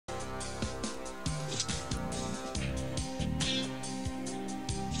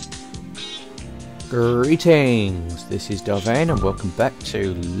Greetings, this is Vane and welcome back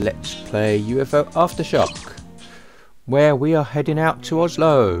to Let's Play UFO Aftershock, where we are heading out to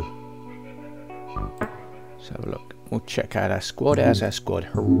Oslo. Let's have a look, we'll check out our squad. How's our squad?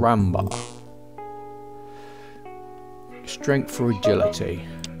 Haramba. Strength for agility.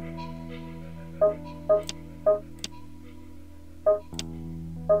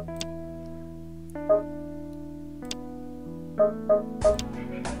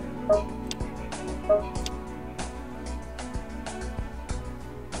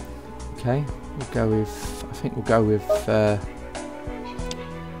 Okay, we'll go with, I think we'll go with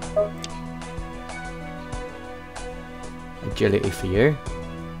agility for you.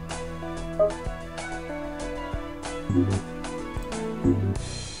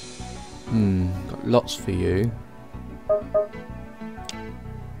 Got lots for you.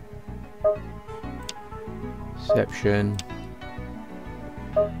 Perception.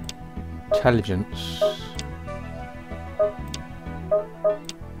 Intelligence.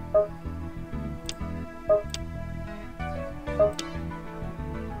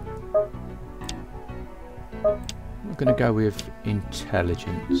 I'm going to go with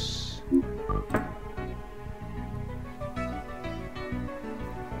intelligence.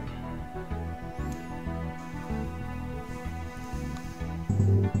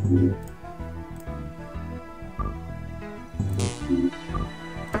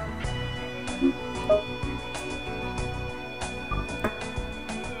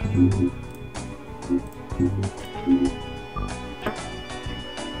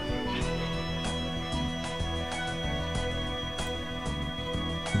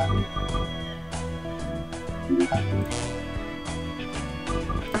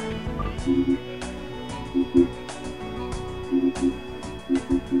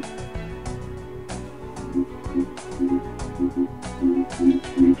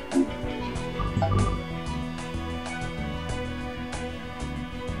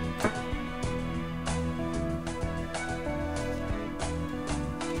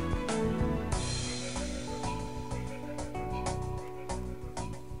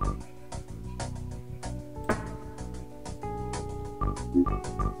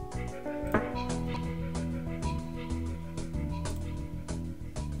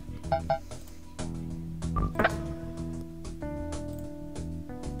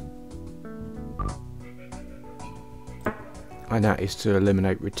 And that is to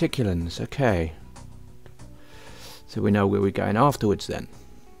eliminate reticulans. Okay, so we know where we're going afterwards then.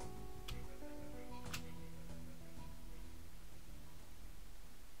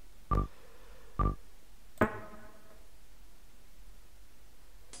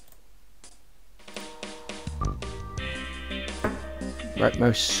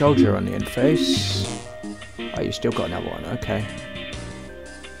 Rightmost soldier on the interface. Oh, you still got another one, okay.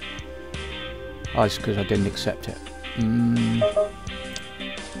 Oh, it's because I didn't accept it.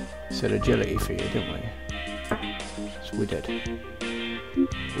 Said agility for you, didn't we? So we did.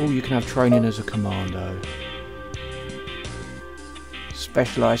 Oh, you can have training as a commando.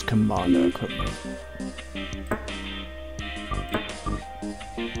 Specialised commando equipment.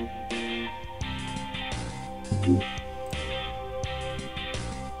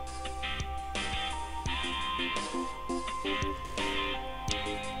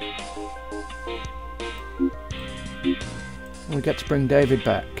 We get to bring David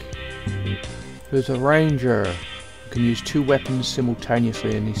back, who's a ranger who can use 2 weapons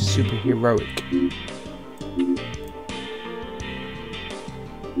simultaneously and he's super heroic.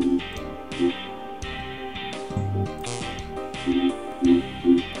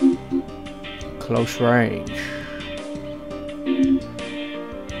 Close range.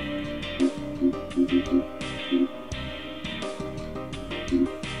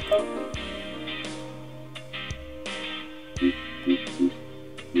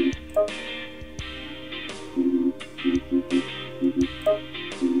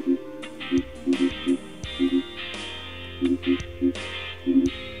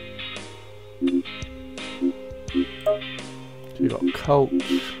 So you've got Colts,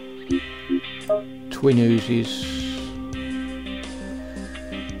 twin Uzis,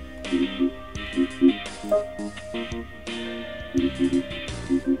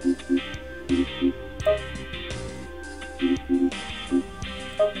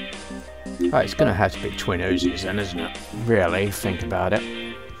 right, it's going to have to be twin Uzis then, isn't it? Really, think about it.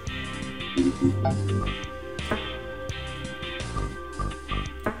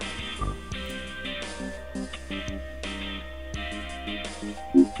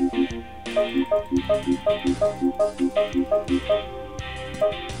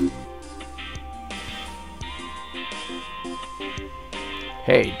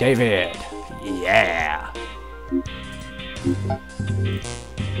 Hey, David. Yeah.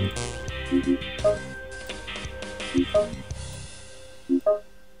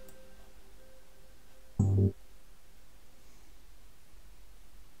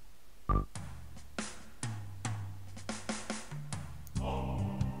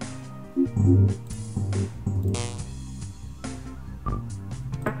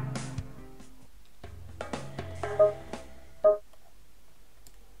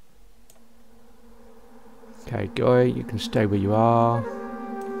 Okay, guy, you can stay where you are.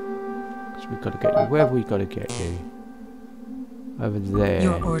 Because we've got to get you wherever we got to get you. Over there.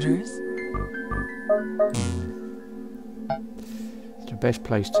 Your orders? It's the best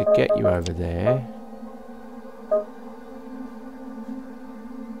place to get you over there.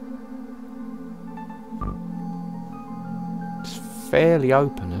 It's fairly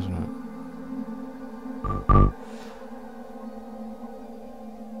open, isn't it?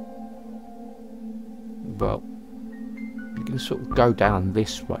 Well, you can sort of go down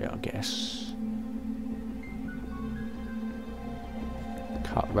this way, I guess.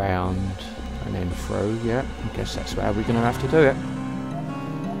 Cut round and then through, yeah. I guess that's how we're going to have to do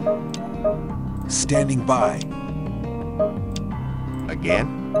it. Standing by. Again?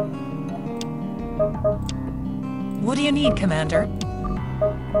 What do you need, Commander?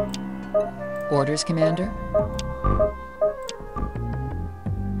 Orders, Commander?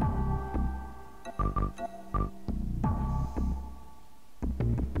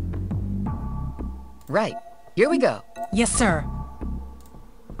 Right. Here we go. Yes, sir.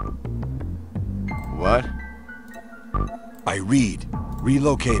 What? I read.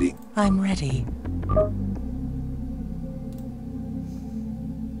 Relocating. I'm ready.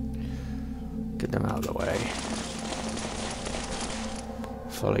 Get them out of the way.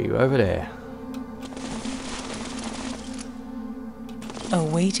 Follow you over there.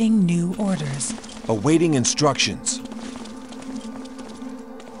 Awaiting new orders. Awaiting instructions.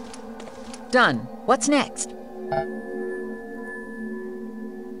 Done. What's next?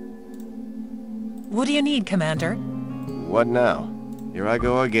 What do you need, Commander? What now? Here I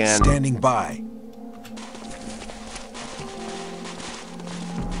go again. Standing by.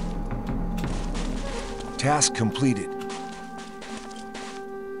 Task completed.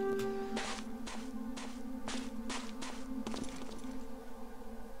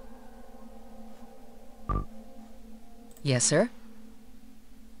 Yes, sir.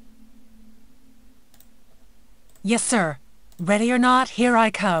 Yes, sir. Ready or not, here I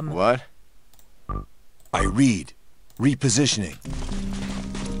come. What? I read. Repositioning.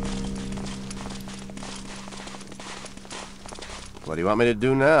 What do you want me to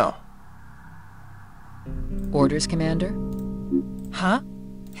do now? Orders, Commander? Huh?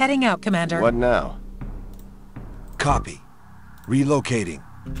 Heading out, Commander. What now? Copy. Relocating.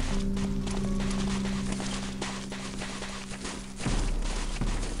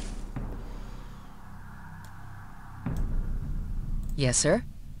 Yes, sir.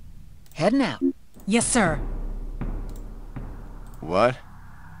 Heading out. Yes, sir. What?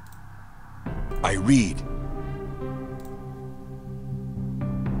 I read.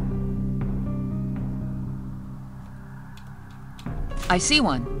 I see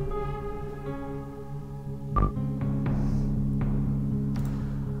one.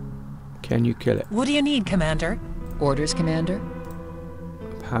 Can you kill it? What do you need, Commander? Orders, Commander?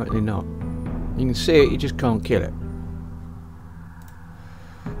 Apparently not. You can see it, you just can't kill it.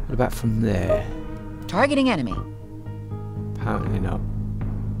 What about from there? Targeting enemy. Apparently not.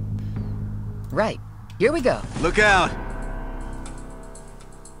 Right. Here we go. Look out!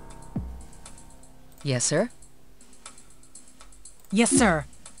 Yes, sir. Yes, sir.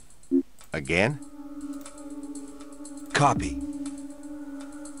 Again? Copy.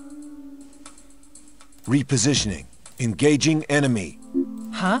 Repositioning. Engaging enemy.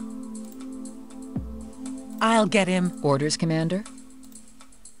 Huh? I'll get him. Orders, Commander?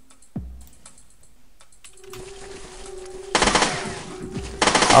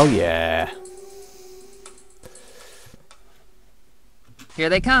 Oh yeah. Here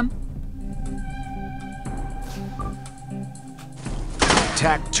they come.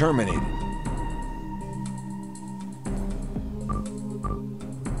 Attack terminated.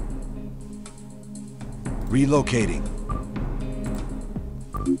 Relocating.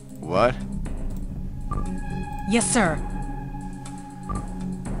 What? Yes, sir.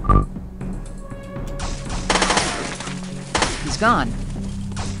 He's gone.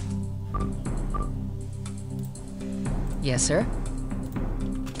 Yes, sir.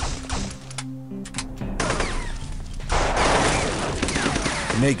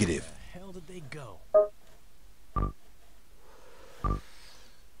 Negative. Where the hell did they go?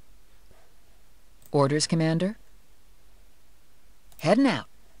 Orders, Commander? Heading out.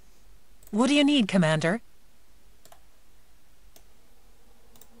 What do you need, Commander?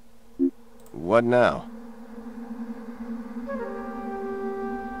 What now?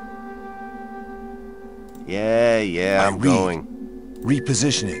 Yeah, I'm going.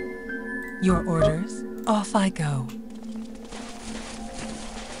 Repositioning. Your orders? Off I go.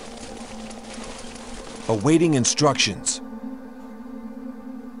 Awaiting instructions.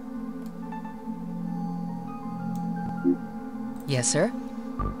 Yes, sir.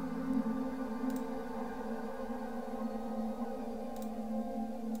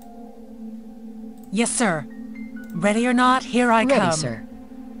 Yes, sir. Ready or not, here I come. Ready, sir.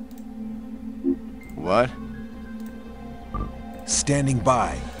 What? Standing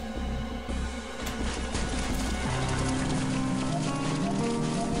by.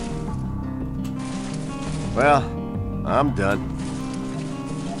 Well, I'm done.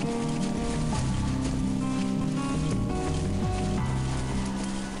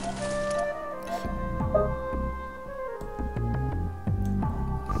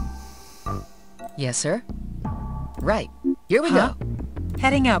 Yes, sir. Right. Here we Huh? go.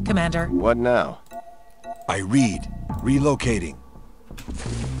 Heading out, Commander. What now? I read. Relocating.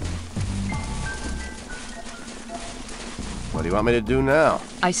 What do you want me to do now?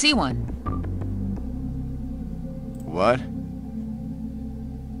 I see one. What?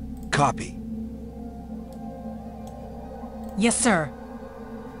 Copy. Yes, sir.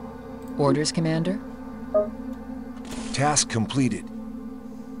 Orders, Commander? Task completed.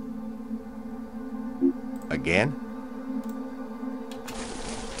 Again?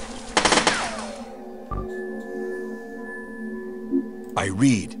 I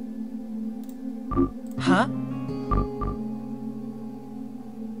read. Huh?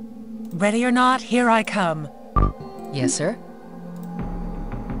 Ready or not, here I come. Yes, sir.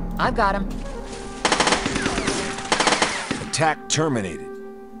 I've got him. Attack terminated.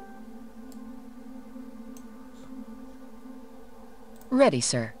 Ready,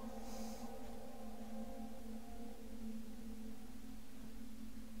 sir.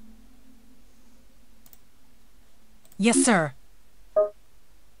 Yes, sir.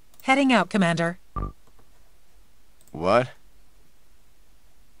 Heading out, Commander. What?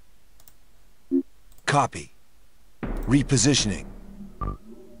 Copy. Repositioning.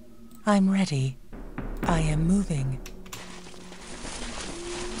 I'm ready. I am moving.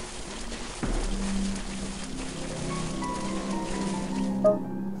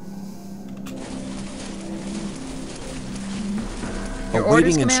 Your orders,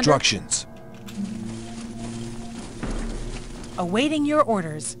 Awaiting Commander? instructions. Awaiting your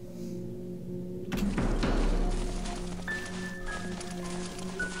orders.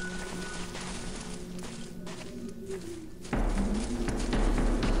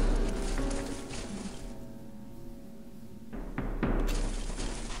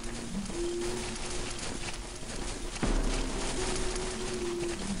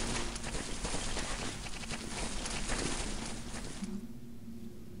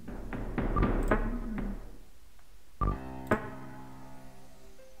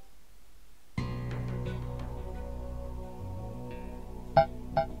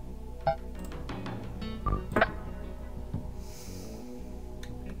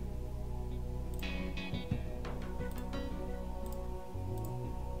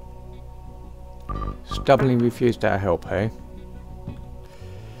 Stubbornly refused our help, eh?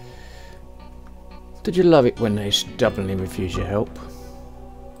 Did you love it when they stubbornly refuse your help?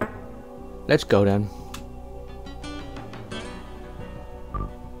 Let's go then.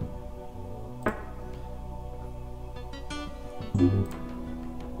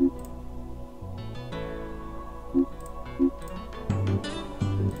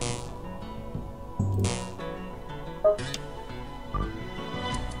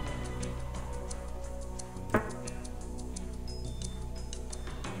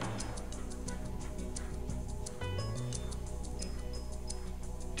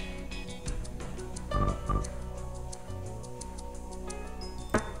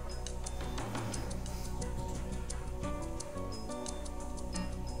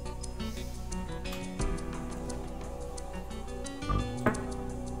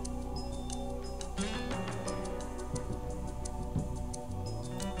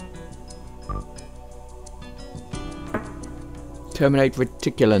 Terminate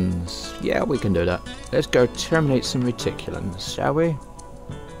reticulans. Yeah, we can do that. Let's go terminate some reticulans, shall we?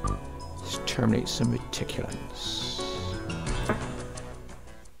 Let's terminate some reticulans.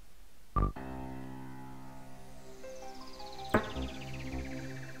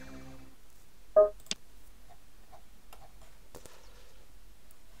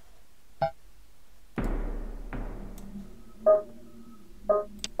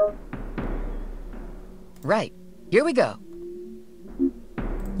 Right. Here we go.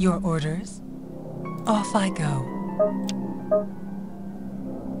 Your orders? Off I go.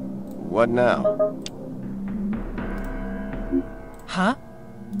 What now? Huh?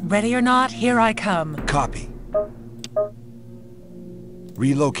 Ready or not, here I come. Copy.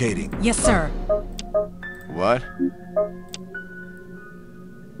 Relocating. Yes, sir. What?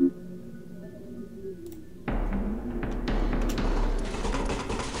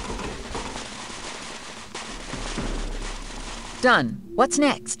 Done. What's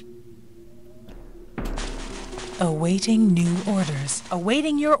next? Awaiting new orders.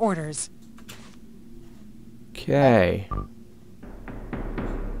 Awaiting your orders. Okay.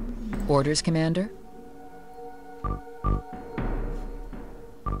 Orders, Commander?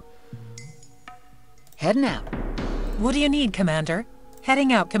 Heading out. What do you need, Commander?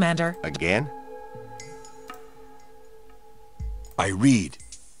 Heading out, Commander. Again? I read.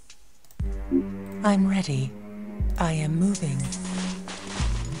 I'm ready. I am moving.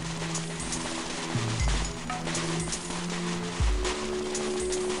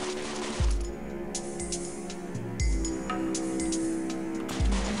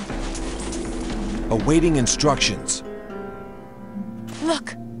 Awaiting instructions.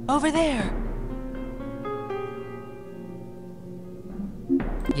 Look! Over there!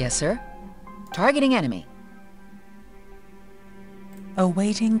 Yes, sir. Targeting enemy.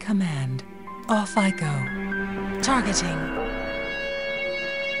 Awaiting command. Off I go. Targeting.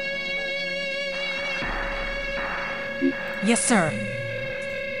 Yes, sir.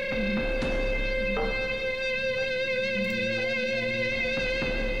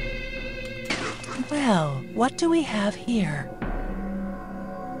 Well, what do we have here?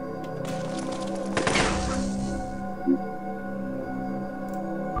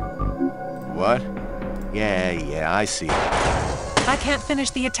 What? Yeah, I see it. I can't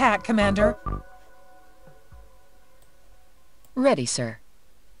finish the attack, Commander. Ready, sir.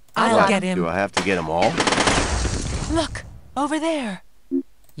 I'll got get Do him. I have to get them all? Look! Over there!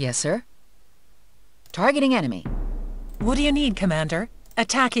 Yes, sir. Targeting enemy. What do you need, Commander?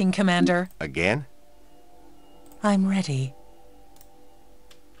 Attacking, Commander. Again? I'm ready.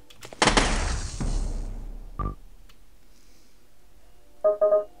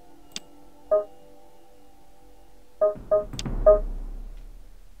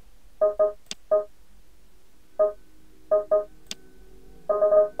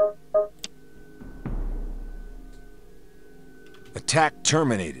 Attack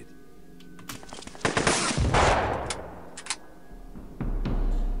terminated.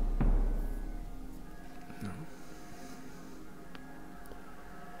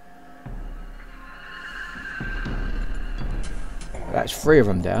 That's 3 of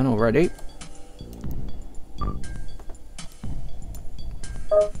them down already.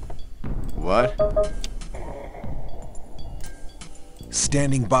 What?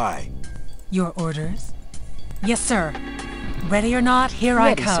 Standing by. Your orders? Yes, sir. Ready or not, here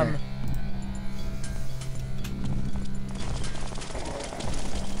Ready, I come. sir.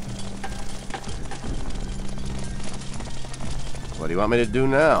 What do you want me to do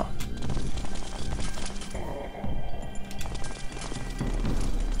now?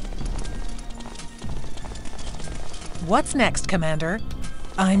 What's next, Commander?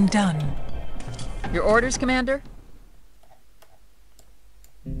 I'm done. Your orders, Commander?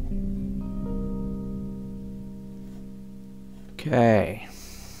 Okay.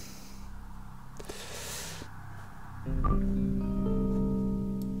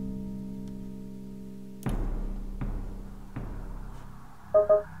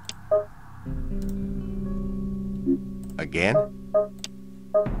 Again?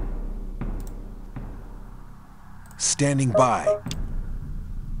 Standing by.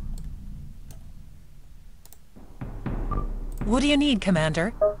 What do you need,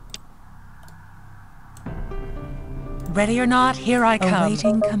 Commander? Ready or not, here I come.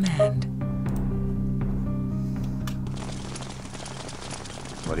 Awaiting command.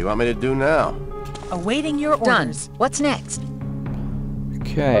 What do you want me to do now? Awaiting your Done. orders. What's next?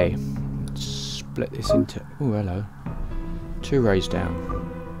 Okay. Let's split this into... Oh, hello. 2 rays down.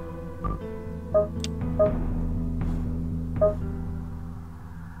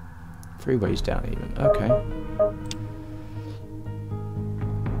 Three ways down even. Okay.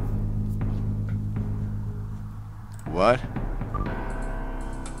 What?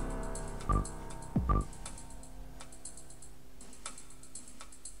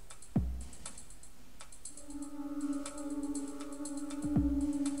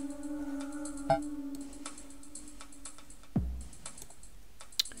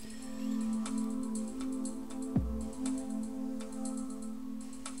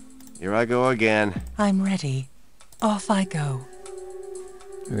 You're Here I go again. I'm ready. Off I go.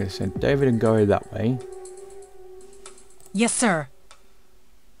 We're going to send David and Gory that way. Yes, sir.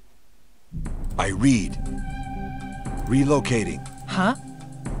 I read. Relocating. Huh?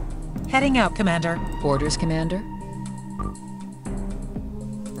 Heading out, Commander. Orders, Commander?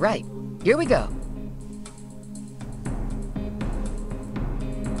 Right. Here we go.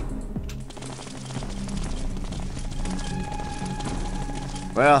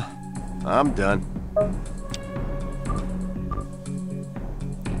 Well, I'm done.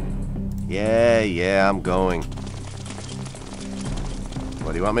 Yeah, I'm going.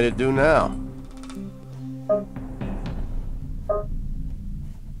 What do you want me to do now?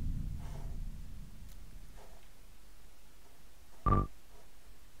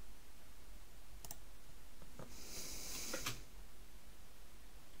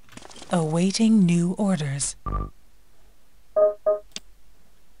 Awaiting new orders.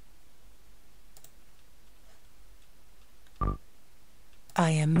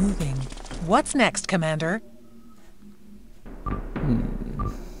 I am moving. What's next, Commander?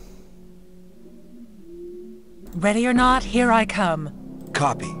 Ready or not, here I come.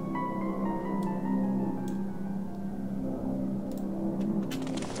 Copy.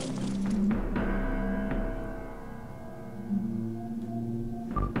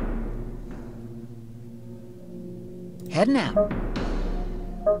 Heading out.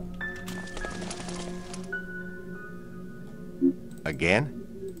 Again?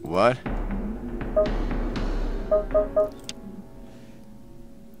 What?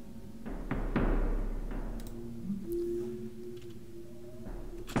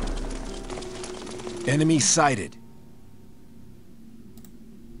 Enemy sighted.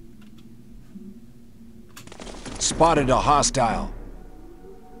 Spotted a hostile.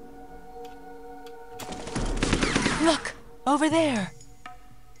 Look! Over there!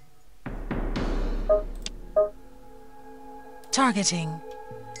 Targeting.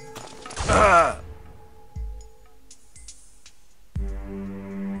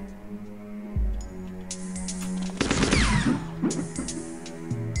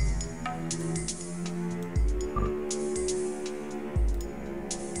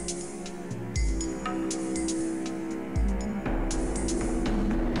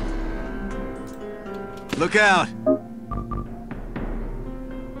 Look out!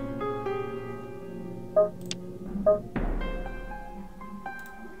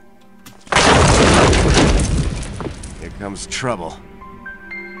 Here comes trouble.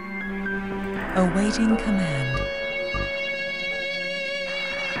 Awaiting command.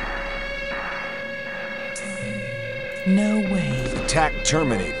 No way. Attack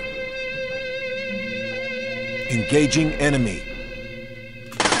terminated. Engaging enemy.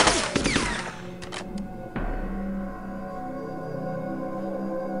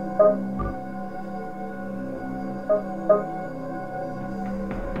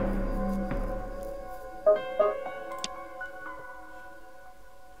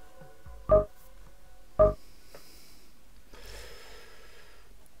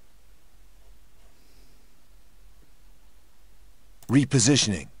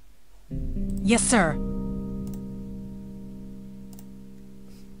 Repositioning. Yes, sir.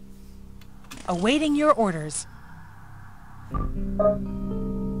 Awaiting your orders.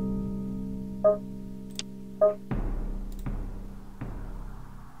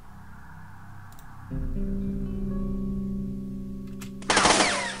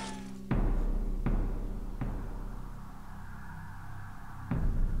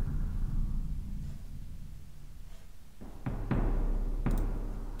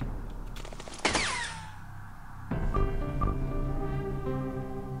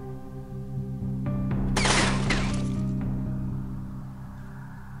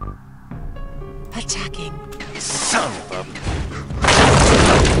 Attacking. Son of a...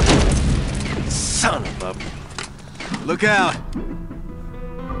 Son of a... Look out!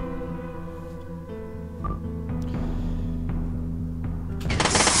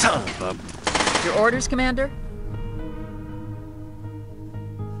 Son of a... Your orders, Commander?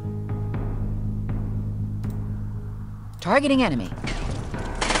 Targeting enemy.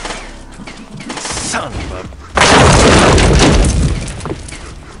 Son of a...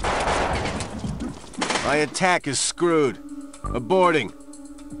 My attack is screwed. Aborting.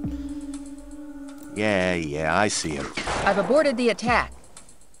 Yeah, I see him. I've aborted the attack.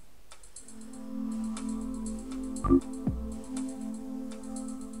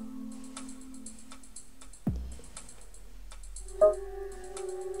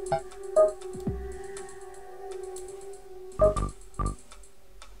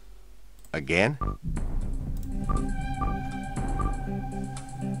 Again?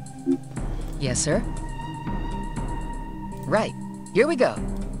 Yes, sir. Right. Here we go.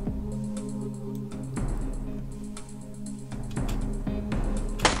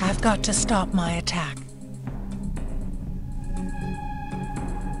 I've got to stop my attack.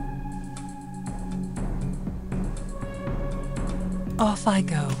 Off I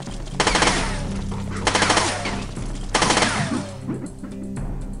go.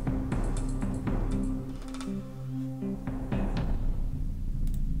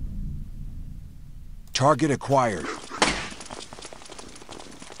 Target acquired.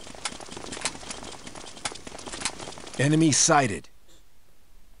 Enemy sighted.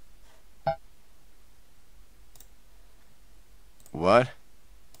 What?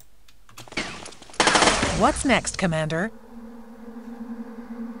 What's next, Commander?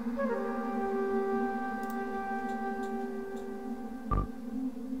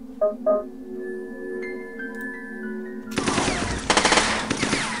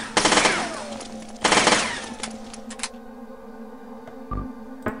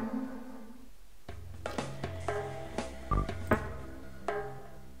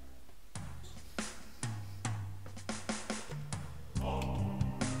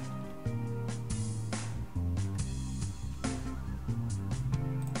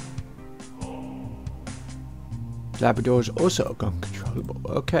 Labrador is also gun controllable.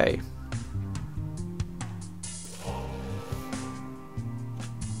 Okay.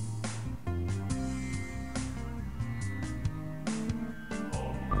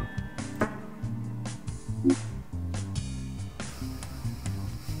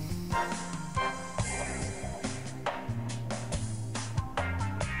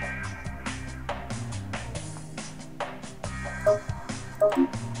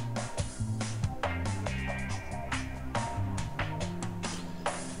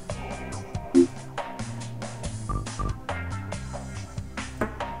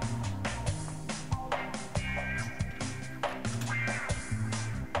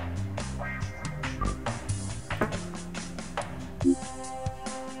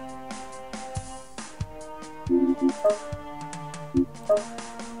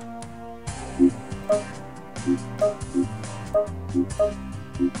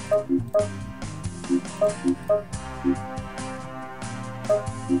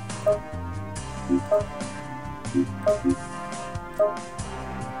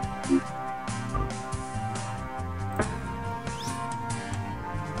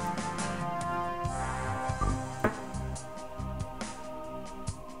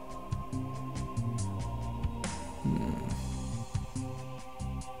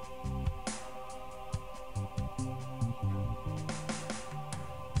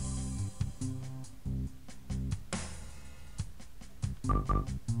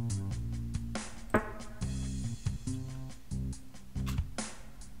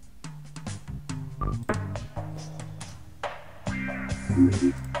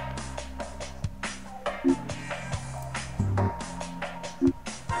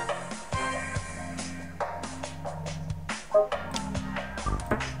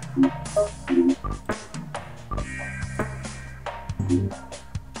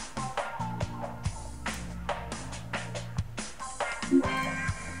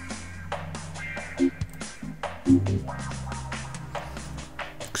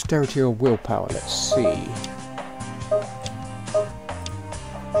 Dexterity or willpower, let's see.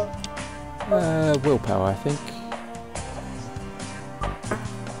 Willpower, I think.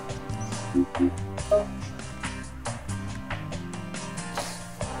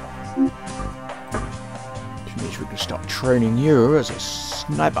 Which means we can start training you as a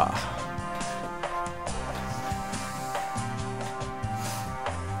sniper.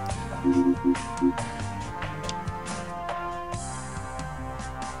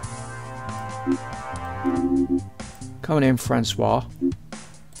 Coming in, Francois.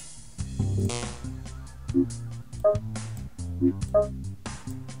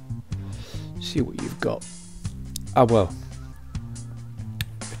 See what you've got. Ah, well.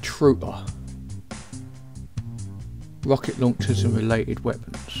 A trooper. Rocket launchers and related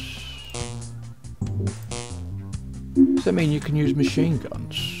weapons. Does that mean you can use machine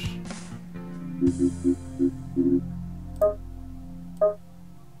guns?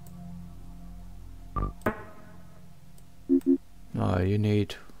 No, you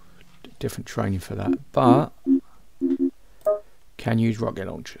need different training for that, but can use rocket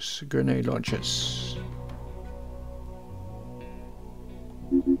launchers, grenade launchers.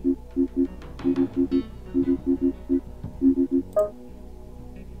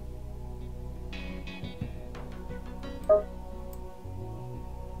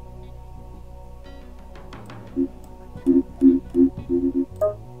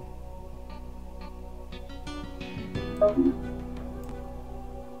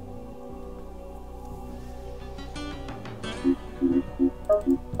 You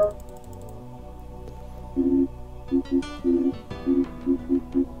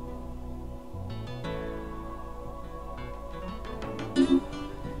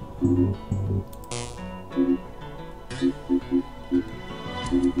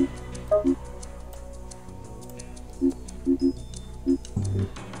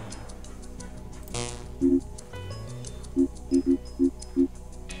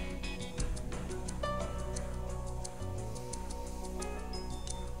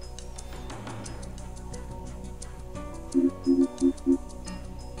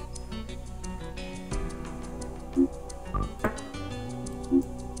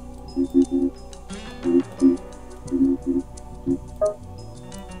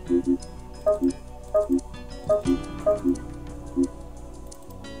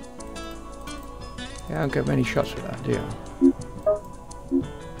don't get many shots with that, do you?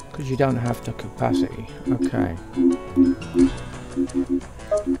 Because you don't have the capacity. Okay.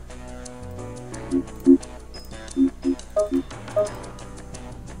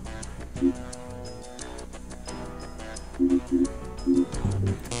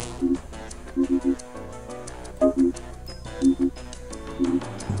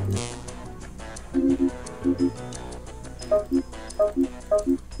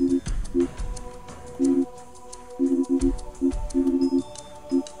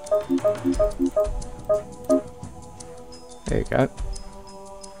 There you go.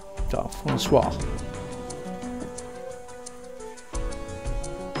 François.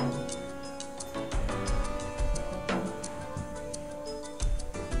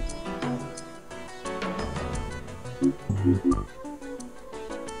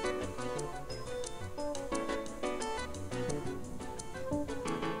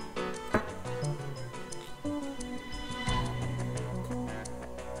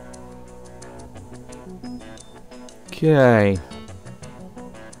 Okay.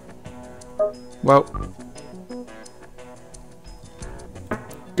 Well,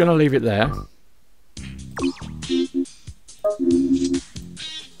 gonna leave it there.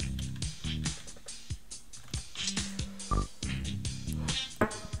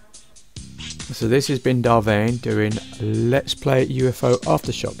 So this has been Vane doing Let's Play UFO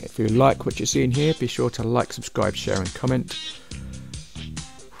Aftershock. If you like what you're seeing here, be sure to like, subscribe, share and comment.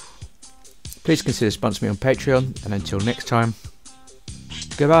 Please consider sponsoring me on Patreon, and until next time,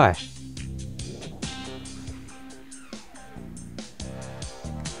 goodbye.